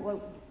look like,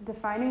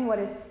 defining what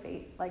is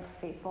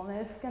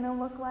faithfulness going to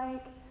look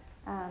like,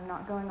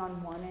 not going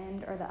on one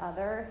end or the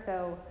other,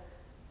 so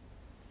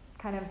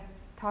kind of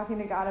talking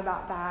to God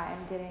about that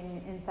and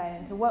getting insight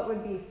into what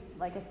would be,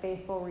 like, a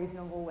faithful,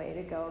 reasonable way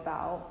to go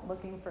about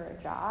looking for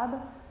a job.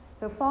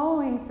 So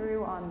following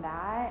through on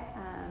that,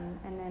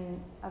 and then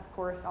of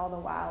course all the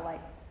while like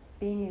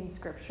being in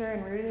Scripture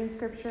and rooted in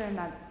Scripture, and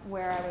that's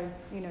where I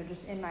was,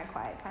 just in my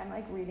quiet time,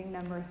 like reading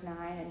Numbers 9,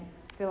 and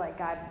feel like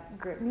God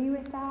gripped me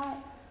with that.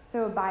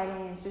 So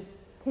abiding is just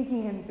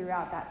taking Him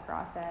throughout that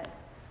process,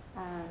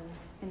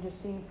 and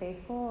just being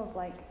faithful of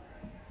like,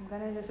 I'm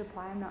gonna just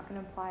apply. I'm not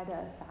gonna apply to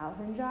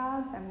 1,000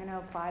 jobs. I'm gonna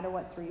apply to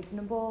what's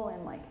reasonable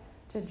and like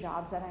to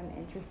jobs that I'm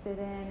interested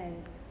in,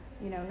 and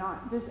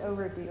not just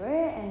overdo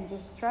it, and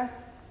just trust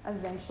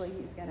eventually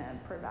He's going to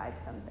provide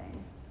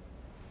something.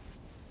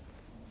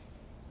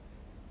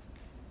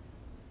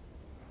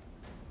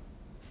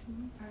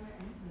 Are there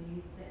any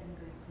ways that you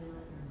guys feel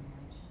like your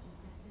marriage has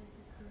affected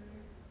your career?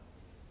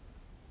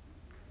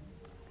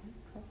 Good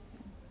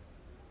question.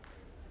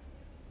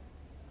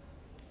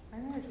 My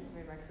marriage has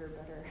made my career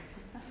better.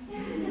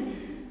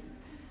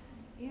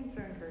 Ian's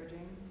so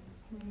encouraging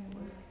to me at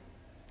work.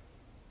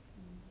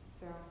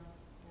 So,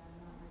 yeah,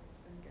 it's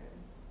been good.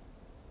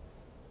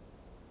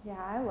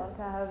 Yeah, I love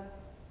to have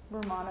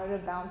Romano to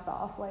bounce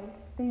off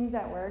like things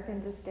at work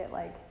and just get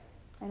like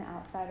an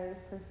outsider's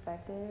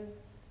perspective.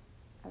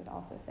 I would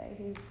also say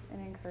he's an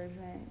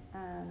encouragement,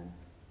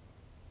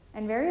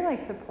 and very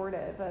like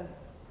supportive of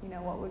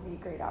what would be a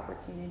great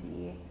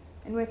opportunity.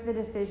 And with the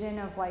decision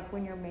of like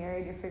when you're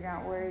married, you're figuring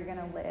out where you're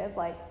gonna live.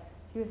 Like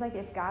he was like,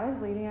 if God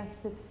is leading us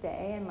to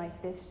stay and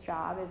like this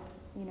job is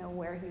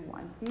where He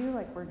wants you,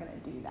 like we're gonna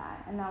do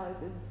that. And that was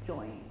a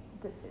joint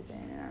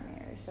decision in our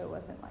marriage. So it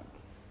wasn't like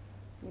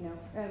we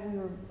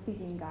were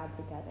seeking God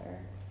together.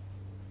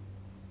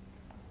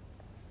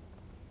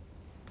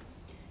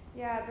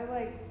 Yeah, the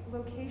like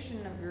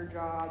location of your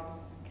jobs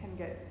can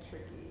get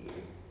tricky.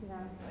 Yeah.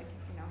 Like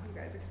you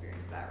guys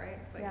experienced that, right?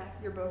 It's like Yeah.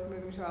 you're both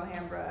moving to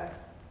Alhambra.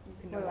 You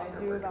can no What do longer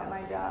I do work about in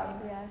my LA.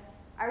 job? Yeah.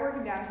 I work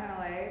in downtown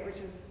LA, which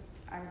is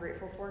I'm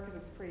grateful for because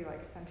it's pretty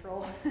like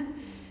central.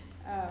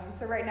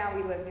 So right now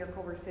we live near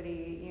Culver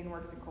City. Ian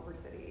works in Culver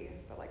City,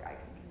 but like I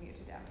can commute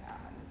to downtown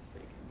and it's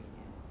pretty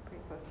convenient,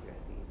 pretty close to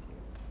USC too.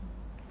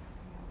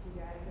 So you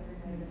guys every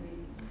day of the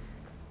week.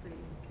 It's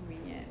pretty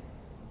convenient.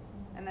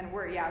 And then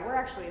we're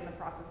actually in the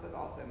process of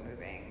also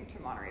moving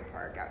to Monterey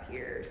Park out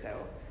here.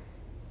 So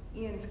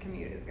Ian's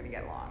commute is going to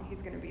get long.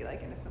 He's going to be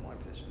like in a similar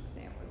position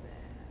Sam was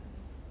in. And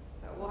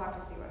so we'll have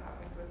to see what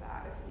happens with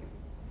that if he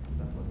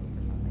ends up looking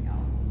for something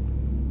else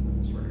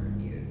with a shorter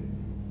commute.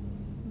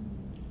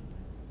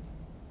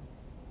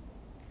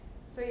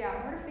 So yeah,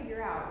 more to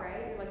figure out,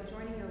 right? Like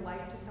joining your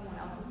life to someone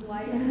else's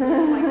life. So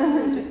there's like some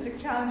logistic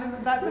challenges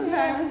with that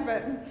sometimes,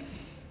 but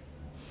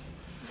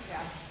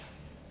yeah.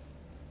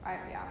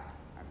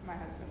 My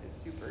husband is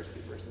super,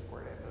 super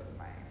supportive of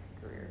my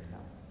career, so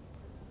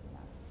yeah.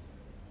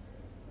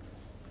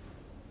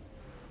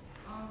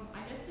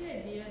 I guess the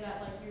idea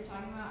that like you were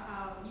talking about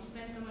how you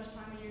spend so much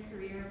time in your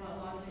career, but a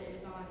lot of it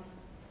is on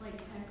like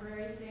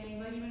temporary things.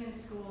 Like even in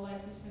school,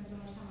 like you spend so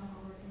much time on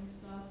homework and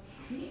stuff.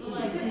 But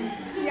like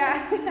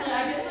Yeah.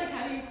 I guess like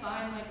how do you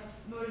find like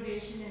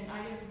motivation and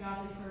I guess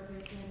godly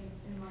purpose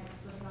in like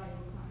such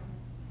valuable time?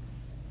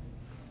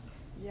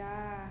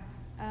 Yeah.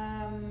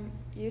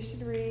 You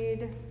should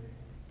read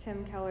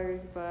Tim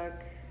Keller's book.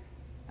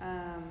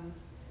 I'm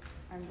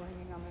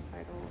blanking on the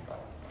title.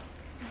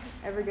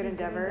 Every Good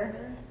Endeavor,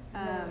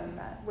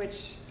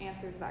 which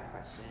answers that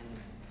question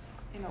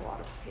in a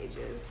lot of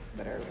pages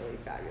that are really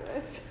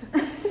fabulous.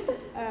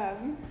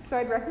 So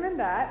I'd recommend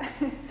that.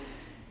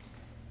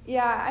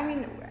 Yeah, I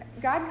mean,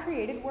 God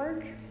created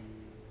work.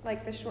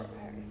 Like if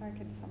I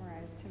could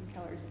summarize Tim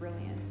Keller's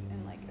brilliance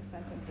in like a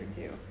sentence or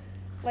two.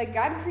 Like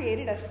God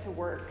created us to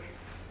work,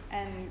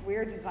 and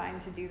we're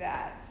designed to do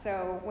that.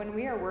 So when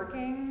we are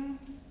working,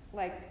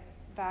 like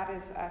that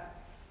is us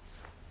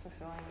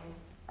fulfilling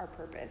our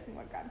purpose and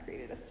what God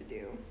created us to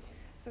do.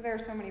 So there are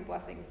so many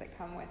blessings that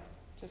come with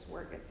just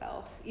work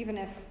itself, even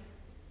if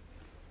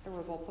the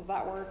results of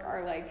that work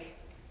are like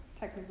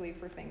technically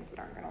for things that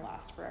aren't going to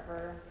last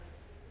forever.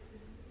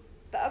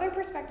 The other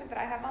perspective that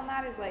I have on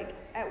that is like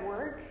at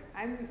work,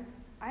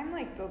 I'm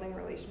like building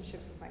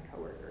relationships with my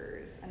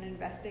coworkers and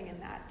investing in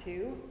that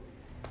too.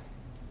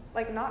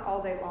 Like not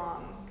all day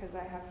long because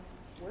I have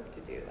work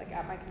to do, like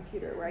at my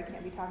computer where I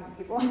can't be talking to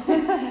people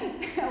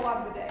a lot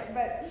of the day.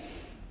 But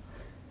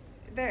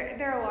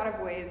there are a lot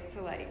of ways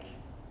to like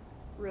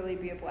really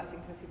be a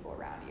blessing to the people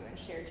around you and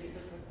share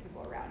Jesus with the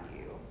people around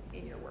you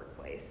in your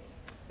workplace.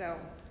 So,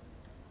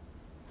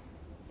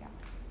 yeah.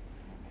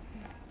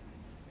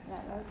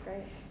 Yeah, that was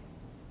great.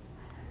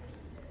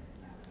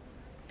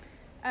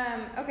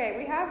 Okay,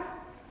 we have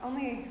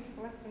only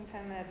less than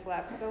 10 minutes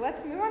left, so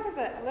let's move on to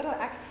the little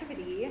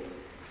activity.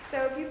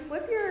 So if you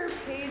flip your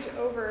page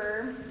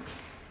over,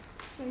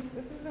 since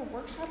this is a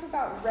workshop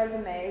about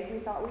resumes, we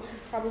thought we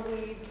should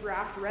probably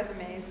draft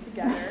resumes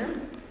together.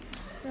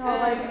 They're all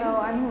like, no,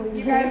 I'm leaving.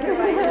 You guys are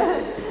like,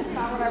 it's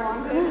not what I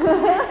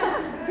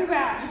wanted. Too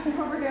bad. This is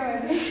what we're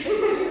doing. It's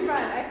gonna be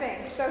fun, I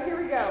think. So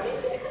here we go.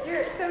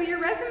 Your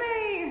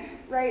resume,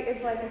 right,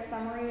 is like a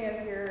summary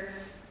of your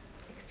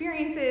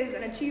experiences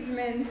and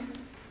achievements.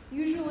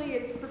 Usually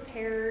it's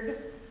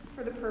prepared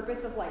for the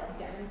purpose of like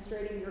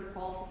demonstrating your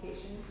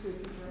qualifications to a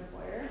future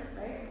employer,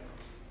 right?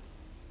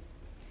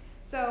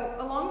 So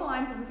along the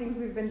lines of the things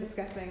we've been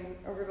discussing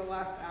over the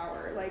last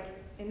hour, like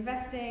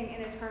investing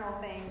in eternal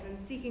things and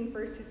seeking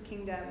first his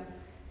kingdom,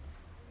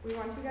 we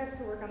want you guys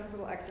to work on this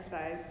little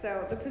exercise.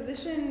 So the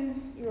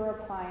position you're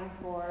applying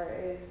for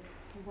is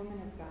a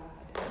woman of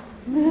God.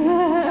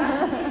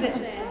 That's the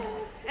position.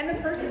 And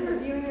the person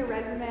reviewing your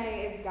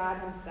resume is God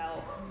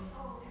himself.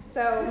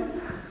 So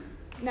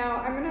now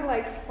I'm going to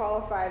like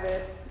qualify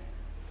this.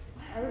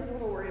 I was a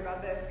little worried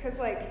about this because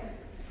like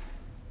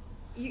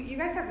you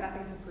guys have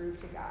nothing to prove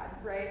to God,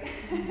 right?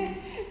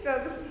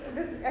 So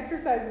this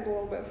exercise is a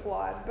little bit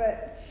flawed,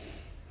 but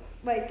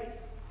like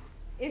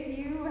if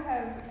you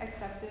have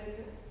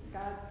accepted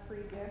God's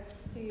free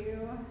gift to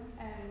you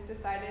and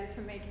decided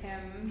to make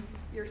him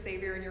your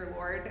Savior and your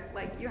Lord,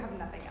 like you have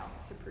nothing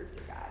else to prove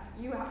to God.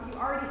 You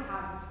already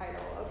have the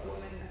title of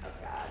woman of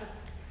God.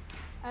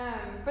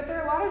 But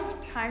there are a lot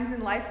of times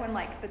in life when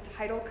like the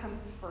title comes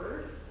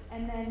first,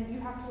 and then you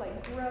have to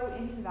like grow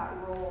into that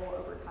role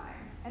over time.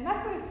 And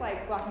that's what it's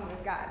like walking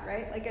with God,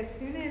 right? Like as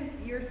soon as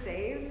you're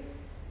saved,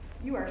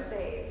 you are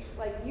saved.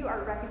 Like you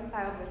are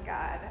reconciled with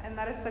God, and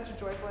that is such a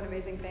joyful and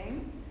amazing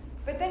thing.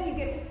 But then you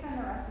get to spend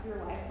the rest of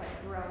your life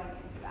like growing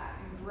into that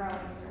and growing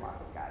in your walk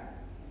with God.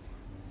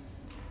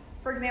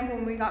 For example,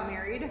 when we got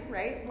married,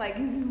 right? Like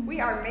we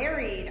are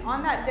married.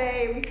 On that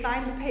day, we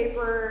signed the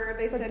paper.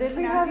 They said, did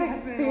we have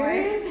husband and wife.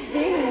 experience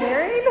being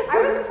married? I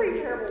was a pretty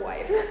terrible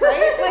wife,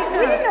 right? Like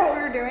we didn't know what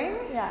we were doing.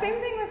 Yeah. Same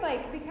thing with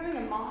like becoming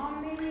a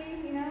mom, maybe.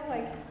 You know,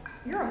 like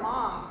you're a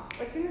mom.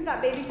 As soon as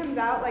that baby comes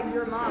out, like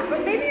you're a mom.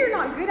 But maybe you're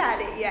not good at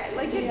it yet.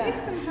 Like it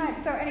takes some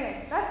time. So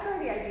anyway, that's sort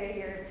of the idea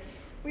here.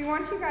 We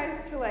want you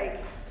guys to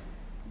like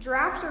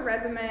draft a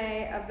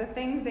resume of the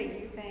things that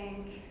you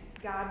think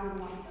God would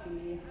want to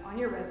see on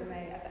your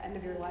resume at the end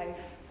of your life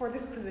for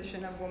this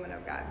position of woman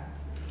of God.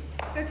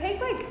 So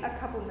take like a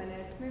couple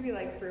minutes, maybe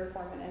like 3 or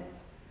 4 minutes,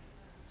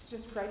 to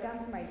just write down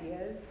some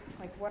ideas.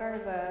 Like what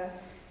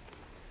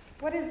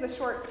is the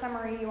short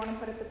summary you want to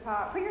put at the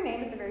top? Put your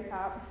name at the very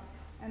top.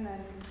 And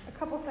then a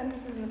couple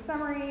sentences in the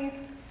summary.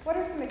 What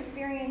are some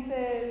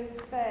experiences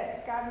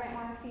that God might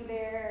want to see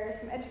there?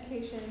 Some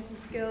education, some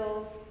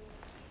skills.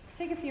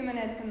 Take a few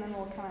minutes and then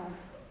we'll kind of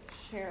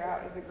share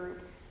out as a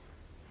group.